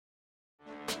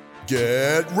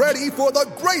Get ready for the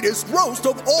greatest roast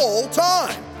of all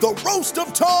time, the Roast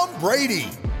of Tom Brady,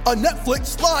 a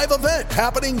Netflix live event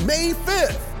happening May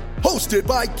 5th. Hosted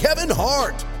by Kevin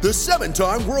Hart, the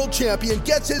 7-time world champion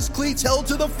gets his cleats held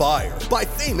to the fire by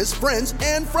famous friends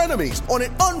and frenemies on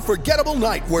an unforgettable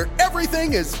night where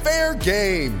everything is fair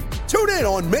game. Tune in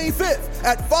on May 5th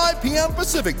at 5 p.m.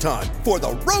 Pacific time for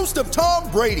the Roast of Tom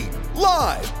Brady,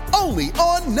 live only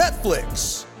on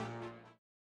Netflix.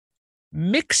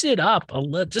 Mix it up a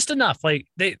little, just enough. Like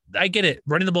I get it.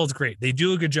 Running the ball is great. They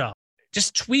do a good job.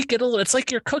 Just tweak it a little. It's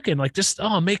like you're cooking, like just,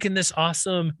 making this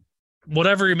awesome,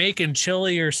 whatever you're making,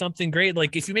 chili or something great.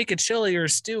 Like if you make a chili or a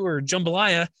stew or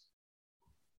jambalaya,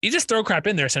 you just throw crap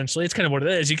in there. Essentially, it's kind of what it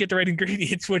is. You get the right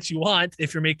ingredients, what you want.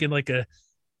 If you're making you're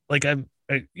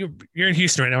in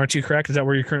Houston right now, aren't you? Correct? Is that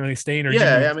where you're currently staying? Or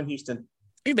yeah, I'm in Houston.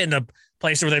 You've been to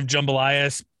places where they have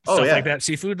jambalayas, stuff like that,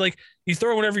 seafood. Like you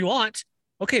throw whatever you want.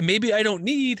 Okay, maybe I don't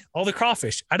need all the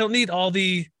crawfish. I don't need all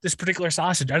this particular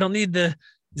sausage. I don't need the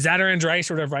Zatarain's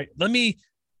rice or whatever. Right? Let me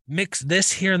mix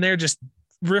this here and there, just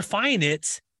refine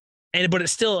it, but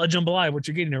it's still a jambalaya, what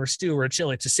you're getting, or a stew or a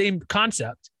chili. It's the same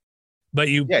concept, but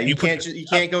you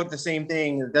can't go with the same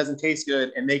thing that doesn't taste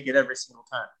good and make it every single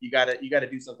time. You gotta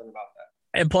do something about that.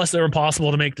 And plus, they're impossible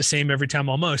to make the same every time,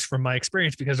 almost, from my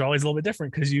experience, because they're always a little bit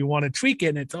different. Because you want to tweak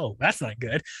it, and it's that's not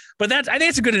good. But I think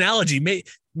it's a good analogy.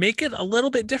 Make it a little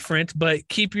bit different, but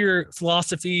keep your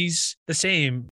philosophies the same.